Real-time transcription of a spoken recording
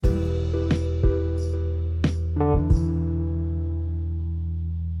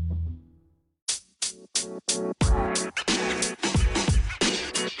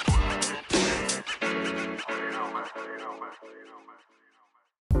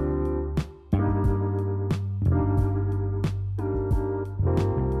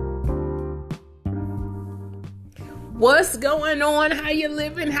What's going on? How you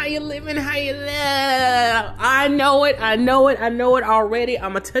living? How you living? How you live? I know it already.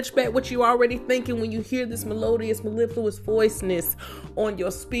 I'm going to touch back what you already thinking when you hear this melodious, mellifluous voiceness on your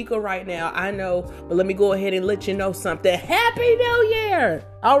speaker right now. I know, but let me go ahead and let you know something. Happy New Year!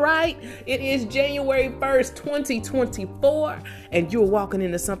 All right? It is January 1st, 2024, and you're walking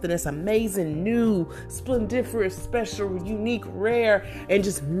into something that's amazing, new, splendiferous, special, unique, rare, and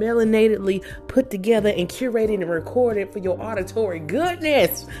just melanatedly put together and curated and recorded for your auditory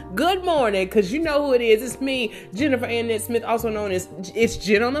goodness. Good morning, because you know who it is. It's me, Jennifer Annette Smith, also known as It's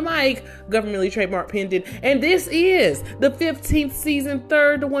Jen on the Mic, governmentally trademark pendant, and this is the 15th season,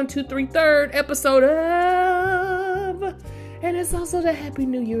 third episode of... And it's also the Happy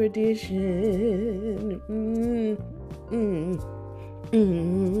New Year edition.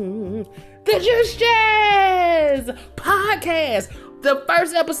 The Just Jazz podcast. The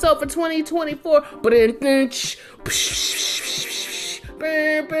first episode for 2024.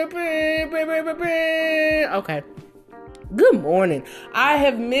 Okay. Good morning. I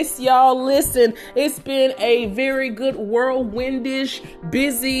have missed y'all. Listen, it's been a very good whirlwindish,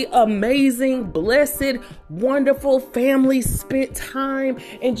 busy, amazing, blessed, wonderful family spent time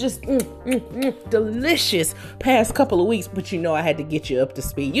and just delicious past couple of weeks. But you know I had to get you up to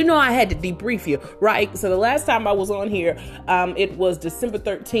speed. You know I had to debrief you, right? So the last time I was on here, it was December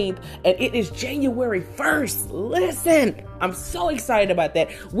 13th and it is January 1st. Listen, I'm so excited about that.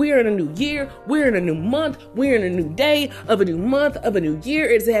 We're in a new year. We're in a new month. We're in a new day of a new month of a new year.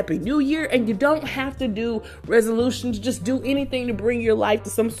 It's a Happy New Year, and you don't have to do resolutions. Just do anything to bring your life to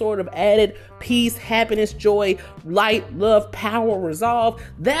some sort of added peace, happiness, joy, light, love, power, resolve.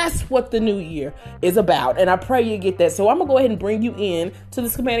 That's what the new year is about, and I pray you get that. So I'm gonna go ahead and bring you in to the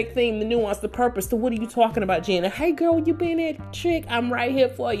schematic theme, the nuance, the purpose, to what are you talking about, Jenna? Hey girl, you been that chick? I'm right here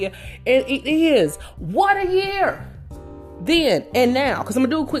for you. And it is, what a year! Then and now, because I'm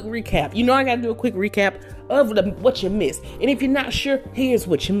gonna do a quick recap. You know I gotta do a quick recap of what you missed. And if you're not sure, here's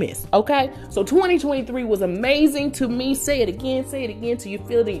what you missed. Okay? So 2023 was amazing to me. Say it again till you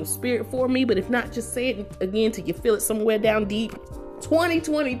feel it in your spirit for me. But if not, just say it again till you feel it somewhere down deep.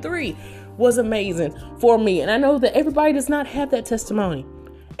 2023 was amazing for me. And I know that everybody does not have that testimony.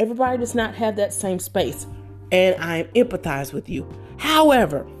 Everybody does not have that same space. And I empathize with you.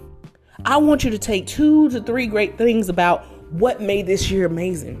 However, I want you to take 2 to 3 great things about what made this year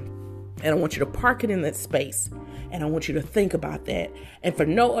amazing. And I want you to park it in that space. And I want you to think about that. And for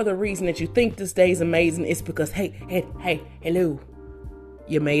no other reason that you think this day is amazing, it's because, hey, hello,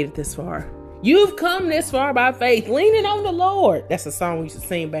 you made it this far. You've come this far by faith, leaning on the Lord. That's a song we used to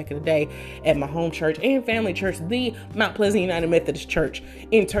sing back in the day at my home church and family church, the Mount Pleasant United Methodist Church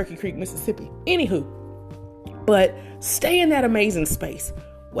in Turkey Creek, Mississippi. Anywho, but stay in that amazing space.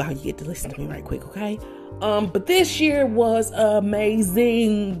 Wow, you get to listen to me right quick, okay? But this year was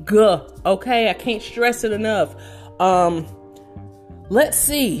amazing. Okay, I can't stress it enough. Let's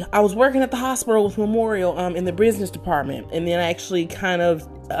see. I was working at the hospital with Memorial in the business department, and then I actually kind of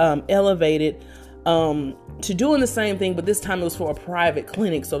elevated to doing the same thing, but this time it was for a private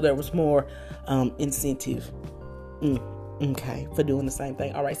clinic, so there was more incentive. Okay, for doing the same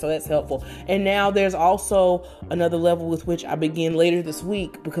thing. All right, so that's helpful. And now there's also another level with which I begin later this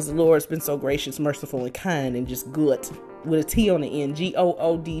week because the Lord's been so gracious, merciful, and kind, and just good with a T on the end,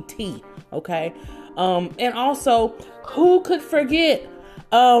 GOODT. Okay, and also, who could forget?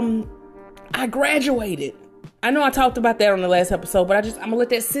 I graduated. I know I talked about that on the last episode, but I'm gonna let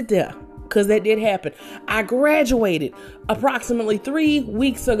that sit there because that did happen. I graduated approximately 3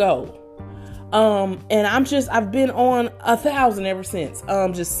 weeks ago. And I've been on 1,000 ever since.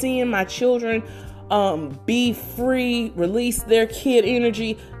 Just seeing my children, be free, release their kid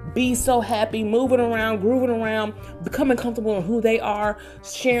energy, be so happy, moving around, grooving around, becoming comfortable in who they are,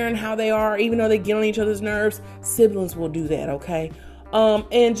 sharing how they are, even though they get on each other's nerves. Siblings will do that. Okay.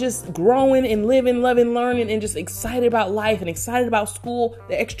 And just growing and living, loving, learning, and just excited about life and excited about school,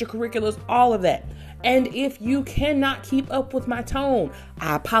 the extracurriculars, all of that. And if you cannot keep up with my tone,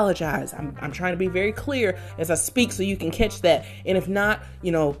 I apologize. I'm trying to be very clear as I speak so you can catch that. And if not,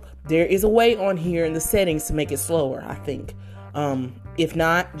 there is a way on here in the settings to make it slower, I think. If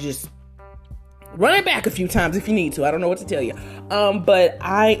not, just run it back a few times if you need to. I don't know what to tell you. But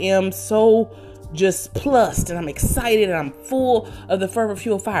I am so just plussed and I'm excited and I'm full of the fervor,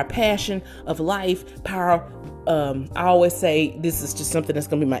 fuel, fire, passion of life, power. I always say this is just something that's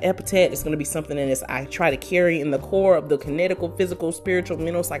going to be my epithet. It's going to be something that I try to carry in the core of the kinetical, physical, spiritual,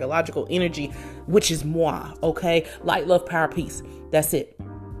 mental, psychological energy, which is moi. Okay. Light, love, power, peace. That's it.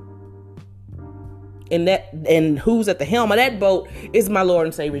 And who's at the helm of that boat is my Lord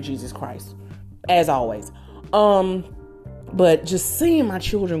and Savior, Jesus Christ. As always. But just seeing my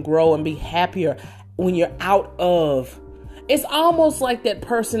children grow and be happier when you're out of, it's almost like that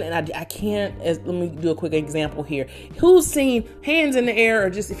person, and I can't, let me do a quick example here. Who's seen, hands in the air, or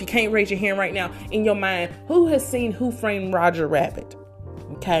just if you can't raise your hand right now in your mind, who has seen Who Framed Roger Rabbit?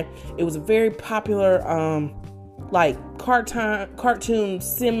 Okay. It was a very popular, like cartoon,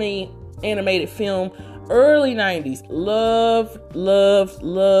 semi-animated film, early 90s. Loved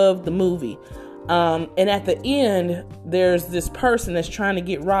the movie. And at the end, there's this person that's trying to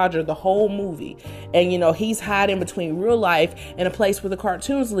get Roger the whole movie. And, he's hiding between real life and a place where the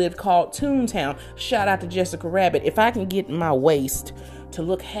cartoons lived called Toontown. Shout out to Jessica Rabbit. If I can get my waist to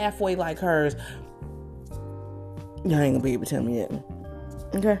look halfway like hers, you ain't gonna be able to tell me yet.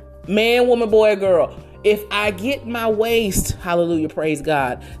 Okay? Man, woman, boy, girl. If I get my waist, hallelujah, praise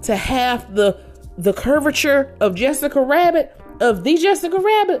God, to half the curvature of Jessica Rabbit, of the Jessica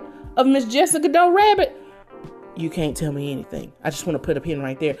Rabbit, of Miss Jessica Doe Rabbit, you can't tell me anything. I just want to put a pin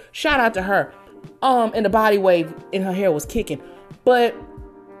right there. Shout out to her. And the body wave in her hair was kicking. But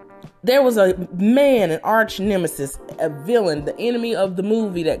there was a man, an arch nemesis, a villain, the enemy of the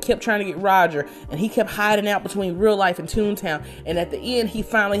movie that kept trying to get Roger, and he kept hiding out between real life and Toontown. And at the end, he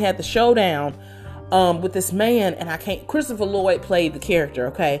finally had the showdown with this man, and Christopher Lloyd played the character,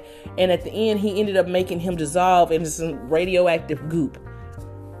 okay? And at the end, he ended up making him dissolve into some radioactive goop.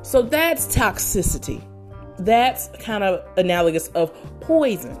 So that's toxicity. That's kind of analogous of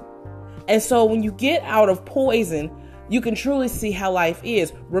poison. And so when you get out of poison, you can truly see how life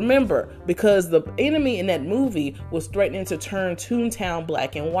is. Remember, because the enemy in that movie was threatening to turn Toontown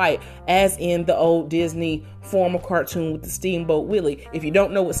black and white, as in the old Disney form of cartoon with the Steamboat Willie. If you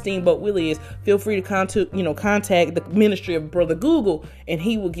don't know what Steamboat Willie is, feel free to contact the ministry of Brother Google, and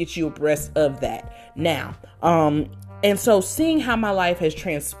he will get you abreast of that. Now, and so seeing how my life has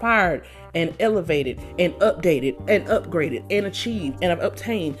transpired and elevated and updated and upgraded and achieved and I've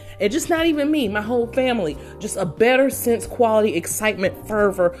obtained, and just not even me, my whole family, just a better sense, quality, excitement,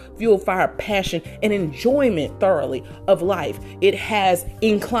 fervor, fuel, fire, passion, and enjoyment thoroughly of life. It has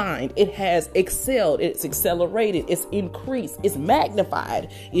inclined, it has excelled, it's accelerated, it's increased, it's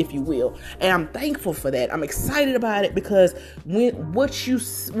magnified, if you will. And I'm thankful for that. I'm excited about it because when what you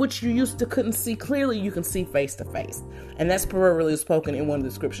used to couldn't see clearly, you can see face to face. And that's proverbially spoken in one of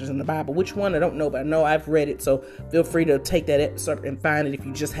the scriptures in the Bible. Which one, I don't know, but I know I've read it. So feel free to take that excerpt and find it if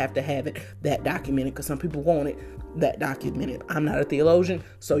you just have to have it that documented, because some people want it that documented. I'm not a theologian,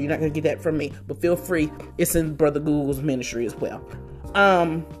 so you're not going to get that from me. But feel free. It's in Brother Google's ministry as well.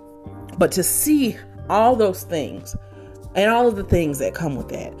 But to see all those things and all of the things that come with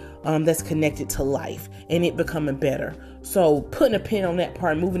that, that's connected to life and it becoming better. So putting a pin on that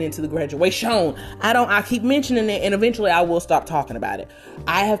part, moving into the graduation. I keep mentioning it, and eventually I will stop talking about it.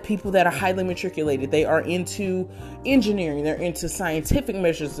 I have people that are highly matriculated. They are into engineering. They're into scientific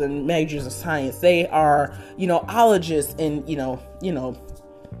measures and majors of science. They are, ologists and,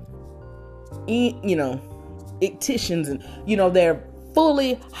 icticians, and, they're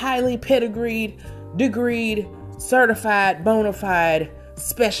fully, highly pedigreed, degreed, certified, bona fide,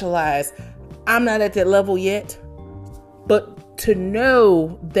 specialized. I'm not at that level yet, but to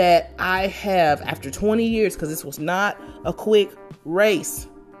know that I have, after 20 years, because this was not a quick race.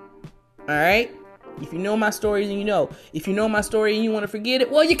 All right. If you know my story, then you know. If you know my story and you want to forget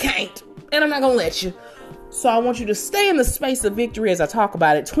it, well, you can't, and I'm not going to let you. So I want you to stay in the space of victory as I talk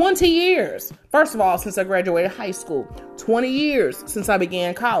about it. 20 years. First of all, since I graduated high school, 20 years since I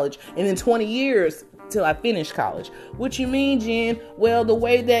began college, and then 20 years till I finished college. What you mean, Jen? Well, the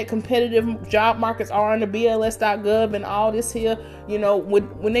way that competitive job markets are on the BLS.gov and all this here,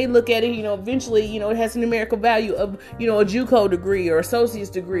 when they look at it, eventually, it has a numerical value of, a JUCO degree or associate's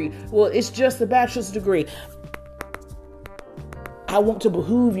degree. Well, it's just a bachelor's degree. I want to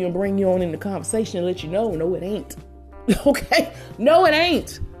behoove you and bring you on in the conversation and let you know, no, it ain't. Okay? No, it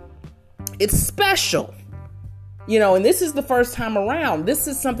ain't. It's special. And this is the first time around. This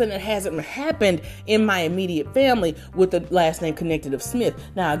is something that hasn't happened in my immediate family with the last name connected of Smith.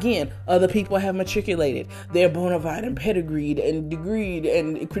 Now, again, other people have matriculated. They're bona fide and pedigreed and degreed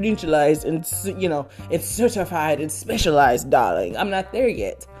and credentialized and, and certified and specialized, darling. I'm not there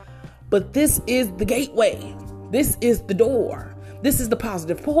yet. But this is the gateway. This is the door. This is the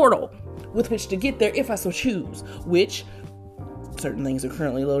positive portal with which to get there if I so choose, which certain things are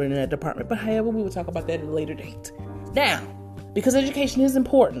currently loaded in that department. But however, we will talk about that at a later date. Now, because education is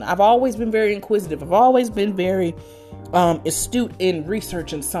important, I've always been very inquisitive. I've always been very astute in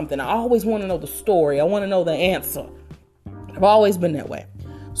researching something. I always want to know the story. I want to know the answer. I've always been that way.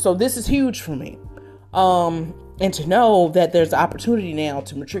 So this is huge for me. And to know that there's an opportunity now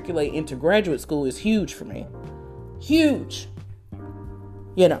to matriculate into graduate school is huge for me. Huge.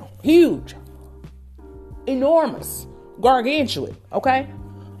 Huge. Enormous. Gargantuan. Okay?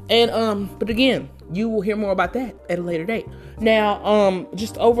 And, but again, you will hear more about that at a later date. Now,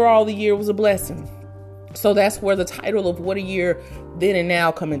 just overall, the year was a blessing. So that's where the title of What a Year Then and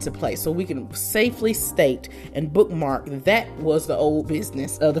Now come into play. So we can safely state and bookmark that was the old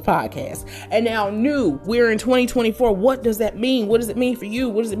business of the podcast. And now we're in 2024. What does that mean? What does it mean for you?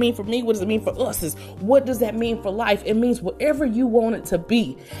 What does it mean for me? What does it mean for us? What does that mean for life? It means whatever you want it to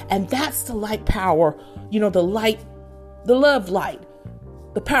be. And that's the light power, the light, the love light,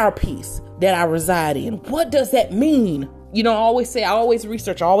 the power piece that I reside in. What does that mean? I always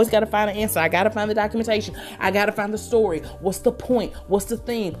research. I always got to find an answer. I got to find the documentation. I got to find the story. What's the point? What's the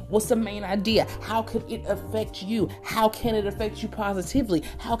theme? What's the main idea? How could it affect you? How can it affect you positively?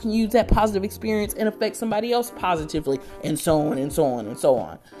 How can you use that positive experience and affect somebody else positively? And so on and so on and so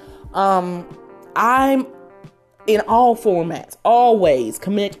on. I'm in all formats, always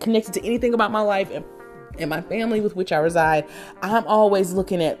connected to anything about my life and my family with which I reside. I'm always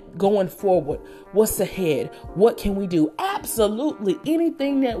looking at going forward. What's ahead? What can we do? Absolutely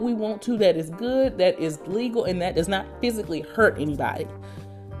anything that we want to, that is good, that is legal, and that does not physically hurt anybody.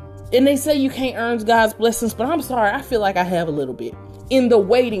 And they say you can't earn God's blessings, but I'm sorry, I feel like I have a little bit in the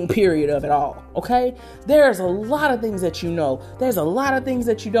waiting period of it all. Okay? There's a lot of things that you know. There's a lot of things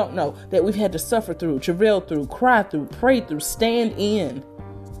that you don't know that we've had to suffer through, travail through, cry through, pray through, stand in.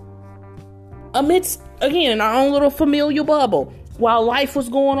 Amidst, again, in our own little familial bubble, while life was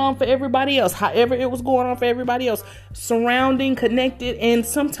going on for everybody else, however it was going on for everybody else, surrounding, connected, and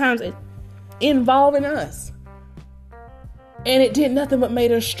sometimes involving us. And it did nothing but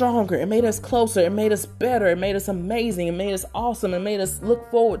made us stronger. It made us closer. It made us better. It made us amazing. It made us awesome. It made us look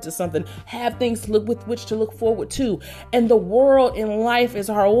forward to something, have things to look with which to look forward to. And the world in life is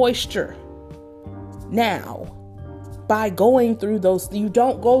our oyster. Now, by going through those, you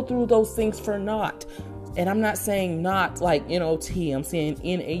don't go through those things for naught. And I'm not saying not like N-O-T, I'm saying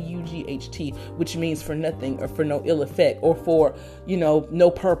N-A-U-G-H-T, which means for nothing or for no ill effect or for,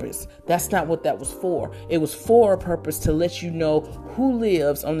 no purpose. That's not what that was for. It was for a purpose to let you know who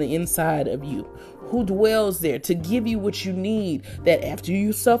lives on the inside of you, who dwells there, to give you what you need, that after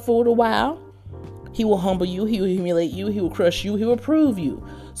you suffer a while, he will humble you, he will humiliate you, he will crush you, he will prove you,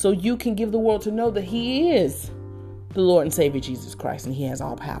 so you can give the world to know that he is the Lord and Savior Jesus Christ, and he has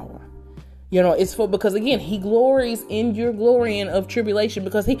all power. It's because again, he glories in your glorying of tribulation,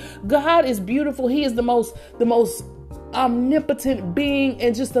 because God is beautiful. He is the most omnipotent being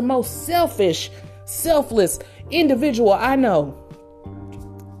and just the most selfless individual I know.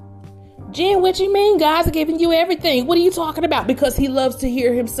 Jen, what you mean? God's giving you everything. What are you talking about? Because he loves to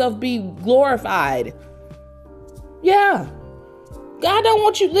hear himself be glorified. Yeah. God don't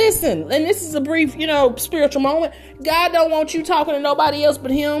want you, listen, and this is a brief, spiritual moment. God don't want you talking to nobody else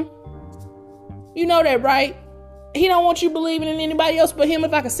but him. You know that, right? He don't want you believing in anybody else but him.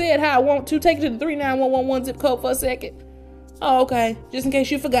 If I can say it how I want to, take it to the 39111 zip code for a second. Oh, okay. Just in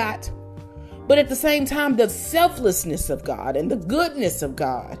case you forgot. But at the same time, the selflessness of God and the goodness of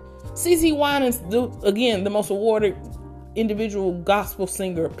God. CeCe Winans, again, the most awarded individual gospel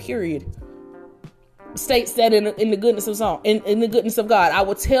singer, period, states that in the goodness of song, in the goodness of God, I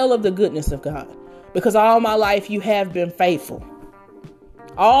will tell of the goodness of God, because all my life you have been faithful.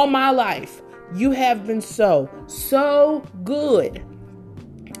 All my life you have been so good.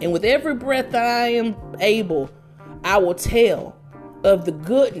 And with every breath that I am able, I will tell of the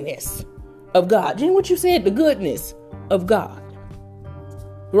goodness of God. You know what you said? The goodness of God.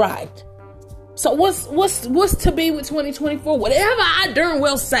 Right. So what's to be with 2024? Whatever I darn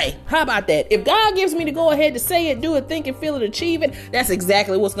well say. How about that? If God gives me to go ahead to say it, do it, think it, feel it, achieve it, that's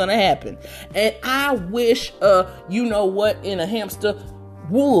exactly what's going to happen. And I wish, in a hamster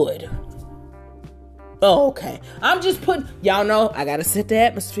would. Oh, okay. I'm just putting, y'all know, I got to set the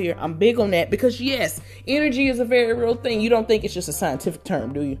atmosphere. I'm big on that because yes, energy is a very real thing. You don't think it's just a scientific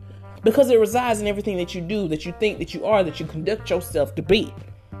term, do you? Because it resides in everything that you do, that you think, that you are, that you conduct yourself to be.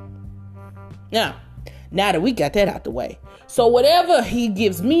 Now that we got that out the way. So whatever he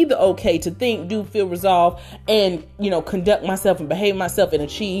gives me the okay to think, do, feel, resolve, and, conduct myself and behave myself and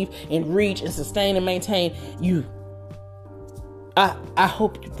achieve and reach and sustain and maintain you. I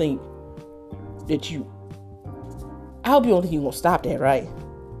hope you think that I hope you don't think you're going to stop that, right?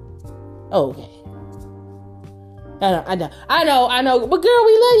 Okay. I know. But girl,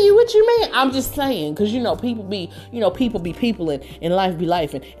 we love you. What you mean? I'm just saying, because, people be people and life be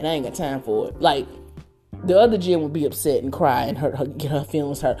life, and I ain't got time for it. Like, the other Jen would be upset and cry and get her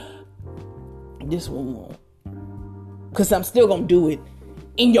feelings hurt. This one won't. Because I'm still going to do it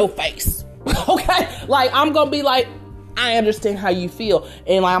in your face. Okay? Like, I'm going to be like, I understand how you feel.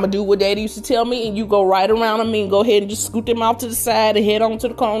 And like, I'm going to do what daddy used to tell me, and you go right around on me and go ahead and just scoot them off to the side and head on to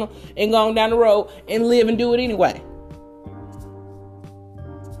the corner and go on down the road and live and do it anyway.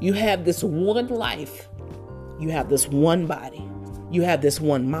 You have this one life. You have this one body. You have this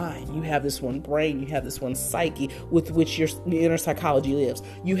one mind. You have this one brain. You have this one psyche with which your inner psychology lives.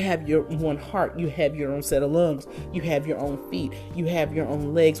 You have your one heart. You have your own set of lungs. You have your own feet. You have your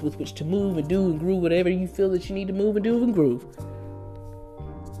own legs with which to move and do and groove whatever you feel that you need to move and do and groove.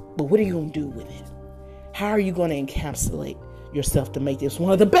 But what are you going to do with it? How are you going to encapsulate yourself to make this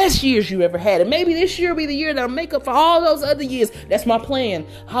one of the best years you ever had? And maybe this year will be the year that'll make up for all those other years. That's my plan.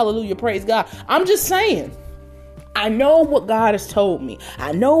 Hallelujah. Praise God. I'm just saying. I know what God has told me.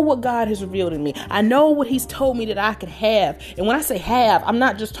 I know what God has revealed in me. I know what he's told me that I can have. And when I say have, I'm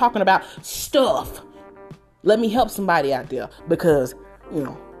not just talking about stuff. Let me help somebody out there, because,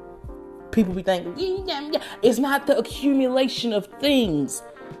 people be thinking, it's not the accumulation of things.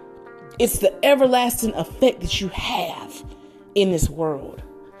 It's the everlasting effect that you have in this world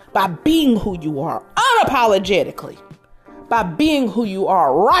by being who you are unapologetically, by being who you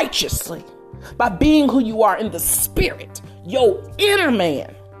are righteously, by being who you are in the spirit, your inner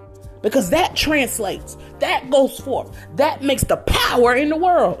man, because that translates, that goes forth, that makes the power in the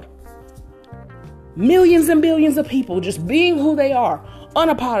world. Millions and billions of people just being who they are,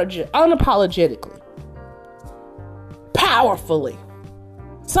 unapologetically, powerfully.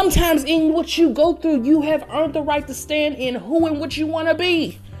 Sometimes in what you go through, you have earned the right to stand in who and what you want to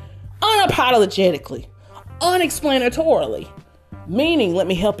be, unapologetically, unexplainatorily. Meaning, let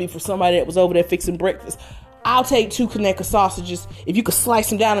me help you, for somebody that was over there fixing breakfast. I'll take 2 Conecuh sausages. If you could slice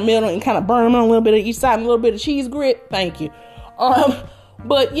them down the middle and kind of burn them on a little bit of each side and a little bit of cheese grit, thank you.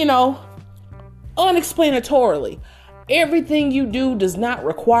 But, unexplainatorily, everything you do does not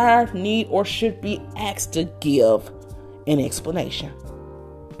require, need, or should be asked to give an explanation.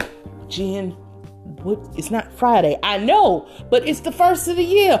 Jen, what? It's not Friday. I know, but it's the first of the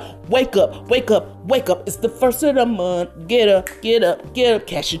year. Wake up, wake up, wake up. It's the first of the month. Get up, get up, get up.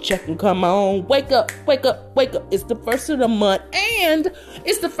 Cash your check and come on. Wake up, wake up, wake up. It's the first of the month and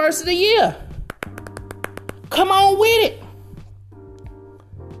it's the first of the year. Come on with it.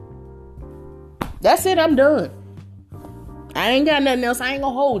 That's it. I'm done. I ain't got nothing else. I ain't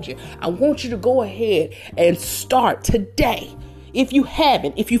gonna hold you. I want you to go ahead and start today. If you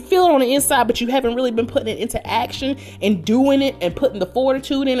haven't, if you feel it on the inside, but you haven't really been putting it into action and doing it and putting the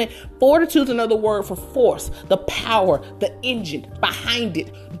fortitude in it. Fortitude is another word for force, the power, the engine behind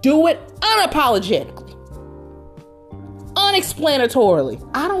it. Do it unapologetically, unexplainatorily.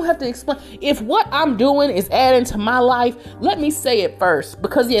 I don't have to explain. If what I'm doing is adding to my life, let me say it first,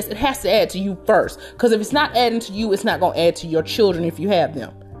 because yes, it has to add to you first. Because if it's not adding to you, it's not going to add to your children if you have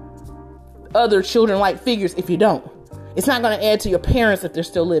them. Other children-like figures if you don't. It's not going to add to your parents if they're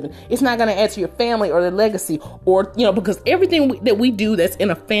still living. It's not going to add to your family or their legacy, or, because everything that we do that's in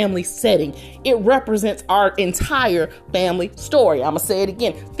a family setting, it represents our entire family story. I'm going to say it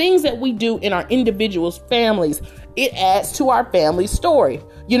again. Things that we do in our individuals' families, it adds to our family story.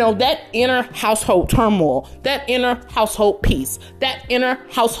 That inner household turmoil, that inner household peace, that inner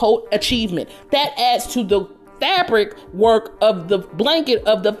household achievement, that adds to the fabric work of the blanket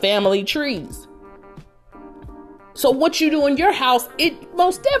of the family trees. So what you do in your house, it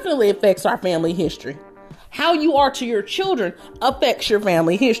most definitely affects our family history. How you are to your children affects your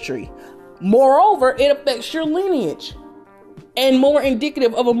family history. Moreover, it affects your lineage. And more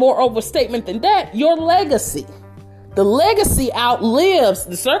indicative of a moreover statement than that, your legacy. The legacy outlives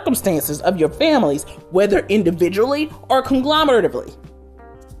the circumstances of your families, whether individually or conglomeratively.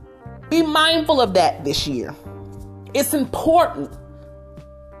 Be mindful of that this year. It's important.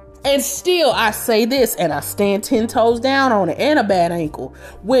 And still, I say this, and I stand 10 toes down on it, and a bad ankle.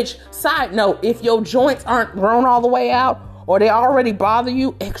 Which, side note, if your joints aren't grown all the way out, or they already bother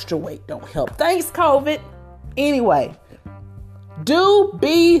you, extra weight don't help. Thanks, COVID. Anyway, do,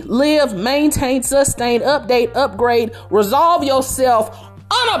 be, live, maintain, sustain, update, upgrade, resolve yourself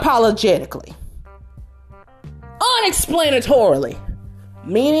unapologetically, unexplainatorily.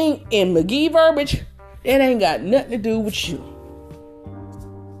 Meaning, in McGee verbiage, it ain't got nothing to do with you.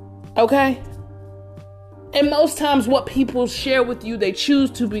 Okay? And most times what people share with you, they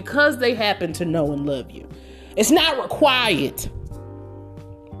choose to because they happen to know and love you. It's not required.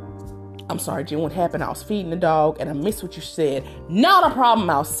 I'm sorry, Jen, what happened? I was feeding the dog and I missed what you said. Not a problem.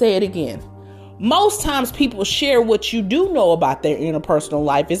 I'll say it again. Most times people share what you do know about their interpersonal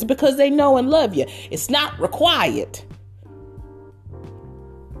life is because they know and love you. It's not required.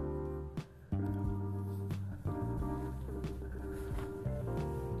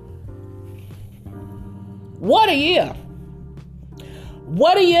 What a year.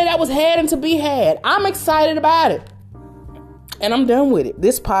 What a year that was had and to be had. I'm excited about it. And I'm done with it.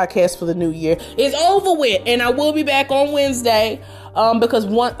 This podcast for the new year is over with. And I will be back on Wednesday because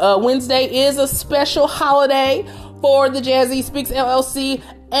Wednesday is a special holiday for the Jazzy Speaks LLC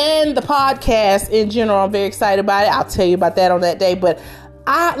and the podcast in general. I'm very excited about it. I'll tell you about that on that day. But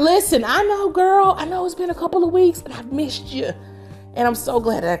I know, girl, I know it's been a couple of weeks and I've missed you. And I'm so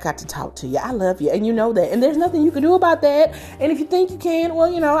glad that I got to talk to you. I love you. And you know that. And there's nothing you can do about that. And if you think you can,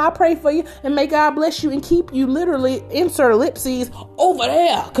 well, I pray for you and may God bless you and keep you, literally insert ellipses over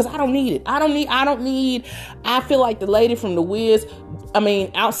there. Because I don't need it. I feel like the lady from The Wiz,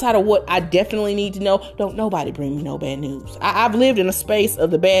 outside of what I definitely need to know, don't nobody bring me no bad news. I've lived in a space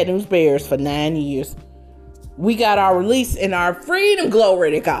of the bad news bears for 9 years. We got our release and our freedom,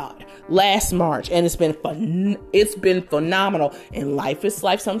 glory to God, last March, and it's been phenomenal. And life is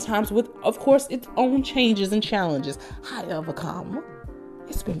life sometimes with, of course, its own changes and challenges. However,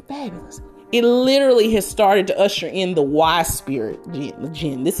 it's been fabulous. It literally has started to usher in the why spirit,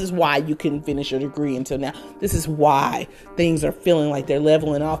 Jen. This is why you couldn't finish your degree until now. This is why things are feeling like they're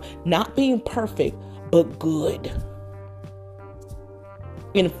leveling off, not being perfect, but good,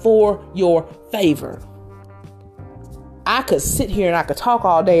 and for your favor. I could sit here and I could talk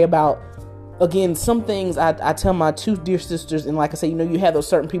all day about, again, some things I tell my two dear sisters. And like I say, you have those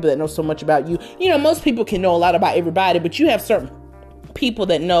certain people that know so much about you. Most people can know a lot about everybody, but you have certain people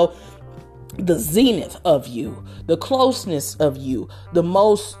that know the zenith of you, the closeness of you, the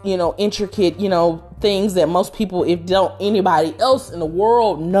most, intricate, things that most people, if don't anybody else in the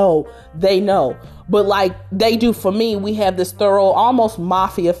world know, they know. But like they do for me, we have this thorough, almost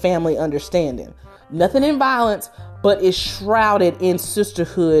mafia family understanding. Nothing in violence, but it's shrouded in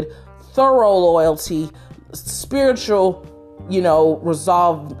sisterhood, thorough loyalty, spiritual,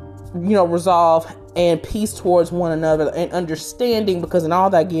 resolve, and peace towards one another and understanding, because in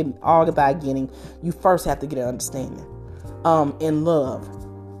all thy getting, you first have to get an understanding, and love.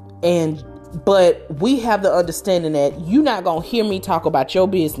 But we have the understanding that you're not going to hear me talk about your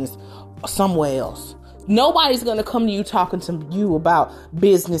business somewhere else. Nobody's going to come to you talking to you about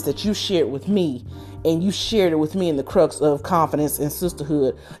business that you shared with me, and you shared it with me in the crux of confidence and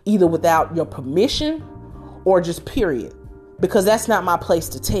sisterhood, either without your permission or just period, because that's not my place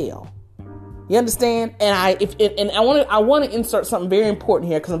to tell. You understand? And I want to insert something very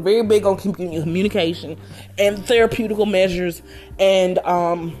important here, because I'm very big on communication and therapeutical measures and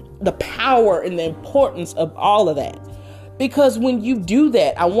the power and the importance of all of that. Because when you do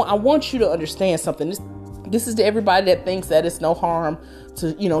that, I want you to understand something. This is to everybody that thinks that it's no harm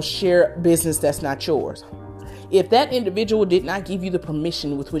to, share business that's not yours. If that individual did not give you the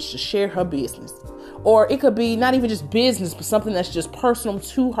permission with which to share her business, or it could be not even just business, but something that's just personal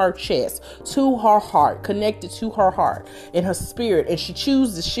to her chest, to her heart, connected to her heart and her spirit, and she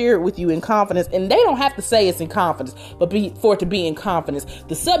chooses to share it with you in confidence, and they don't have to say it's in confidence, but for it to be in confidence,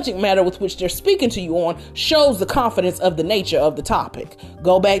 the subject matter with which they're speaking to you on shows the confidence of the nature of the topic.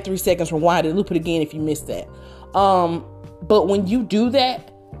 Go back 3 seconds, rewind it, loop it again if you missed that. But when you do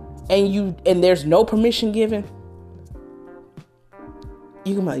that and there's no permission given,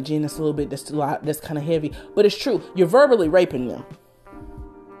 you can be like, Jen, that's a little bit, that's a lot, that's kind of heavy. But it's true. You're verbally raping them.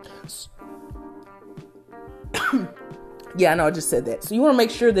 Yeah, I know, I just said that. So you want to make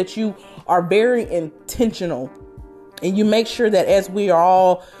sure that you are very intentional, and you make sure that, as we are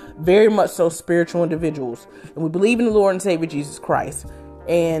all very much so spiritual individuals, and we believe in the Lord and Savior Jesus Christ,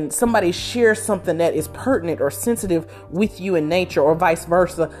 and somebody shares something that is pertinent or sensitive with you in nature, or vice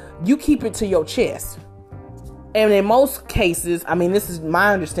versa, you keep it to your chest. And in most cases, this is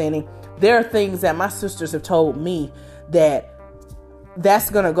my understanding, there are things that my sisters have told me that's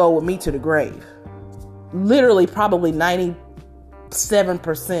going to go with me to the grave. Literally, probably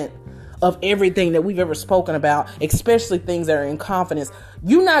 97% of everything that we've ever spoken about, especially things that are in confidence.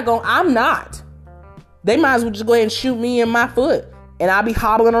 I'm not. They might as well just go ahead and shoot me in my foot, and I'll be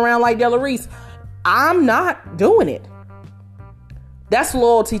hobbling around like Della Reese. I'm not doing it. That's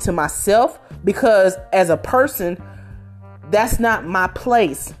loyalty to myself, because as a person, that's not my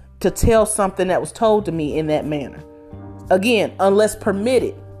place to tell something that was told to me in that manner. Again, unless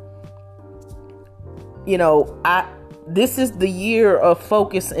permitted. This is the year of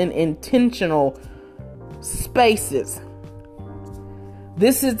focus and intentional spaces.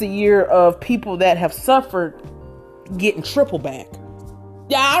 This is the year of people that have suffered getting triple back.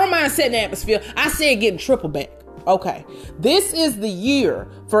 Yeah, I don't mind setting the atmosphere. I said getting triple back. Okay, this is the year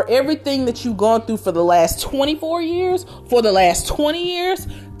for everything that you've gone through for the last 24 years, for the last 20 years,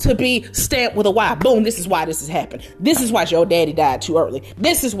 to be stamped with a why. Boom, this is why this has happened. This is why your daddy died too early.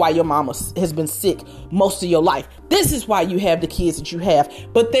 This is why your mama has been sick most of your life. This is why you have the kids that you have.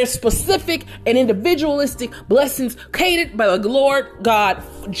 But there's specific and individualistic blessings catered by the Lord God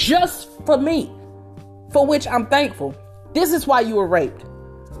just for me, for which I'm thankful. This is why you were raped.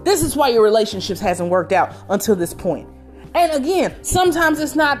 This is why your relationships hasn't worked out until this point. And again, sometimes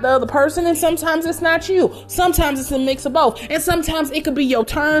it's not the other person and sometimes it's not you. Sometimes it's a mix of both. And sometimes it could be your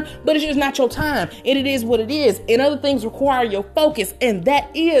turn, but it's just not your time. And it is what it is. And other things require your focus. And that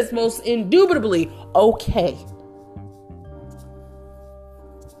is most indubitably okay.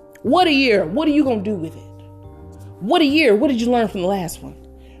 What a year. What are you going to do with it? What a year. What did you learn from the last one?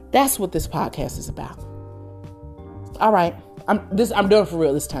 That's what this podcast is about. All right. I'm done for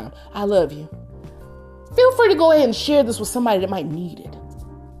real this time. I love you. Feel free to go ahead and share this with somebody that might need it.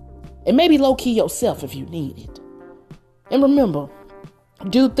 And maybe low-key yourself if you need it. And remember,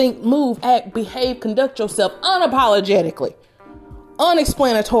 do, think, move, act, behave, conduct yourself unapologetically,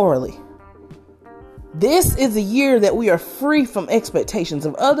 unexplanatorily. This is a year that we are free from expectations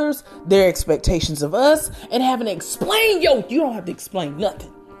of others, their expectations of us, and having to explain you don't have to explain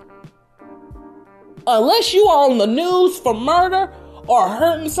nothing. Unless you are on the news for murder or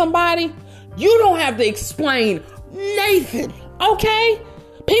hurting somebody, you don't have to explain Nathan, okay?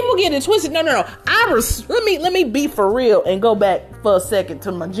 People get it twisted. No. Let me be for real and go back for a second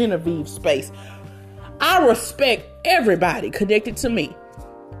to my Genevieve space. I respect everybody connected to me,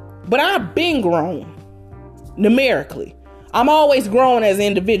 but I've been grown numerically. I'm always grown as an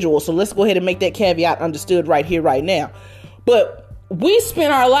individual, so let's go ahead and make that caveat understood right here, right now. But we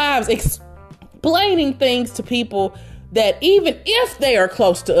spend our lives explaining things to people that even if they are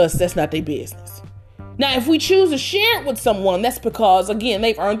close to us, that's not their business. Now, if we choose to share it with someone, that's because, again,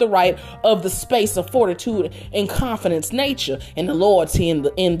 they've earned the right of the space of fortitude and confidence nature and the loyalty and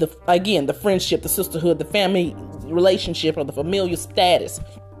the friendship, the sisterhood, the family relationship, or the familial status.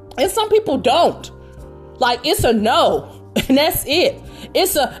 And some people don't. Like, it's a no, and that's it.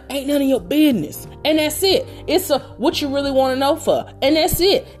 It's a ain't none of your business, and that's it. It's a what you really want to know for, and that's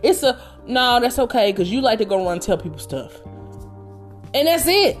it. It's a no, that's okay, because you like to go around and tell people stuff. And that's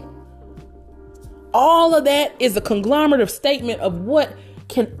it. All of that is a conglomerative statement of what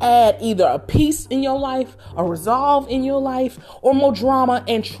can add either a peace in your life, a resolve in your life, or more drama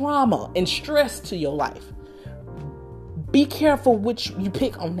and trauma and stress to your life. Be careful which you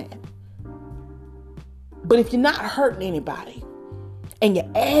pick on that. But if you're not hurting anybody and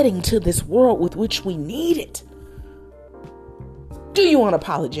you're adding to this world with which we need it, do you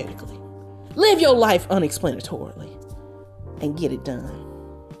unapologetically. Live your life unexplanatorily and get it done.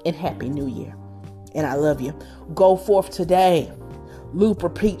 And Happy New Year. And I love you. Go forth today. Loop,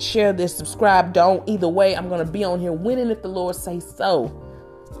 repeat, share this, subscribe, don't. Either way, I'm going to be on here winning if the Lord says so.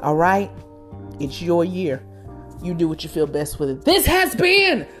 All right? It's your year. You do what you feel best with it. This has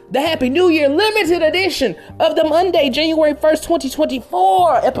been the Happy New Year limited edition of the Monday, January 1st,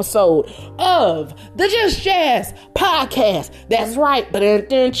 2024 episode of the Just Jazz podcast. That's right.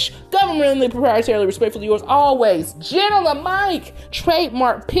 Governmentally, proprietarily, respectfully yours always, Jenna Mike,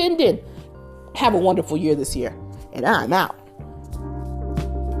 trademark pending. Have a wonderful year this year. And I'm out.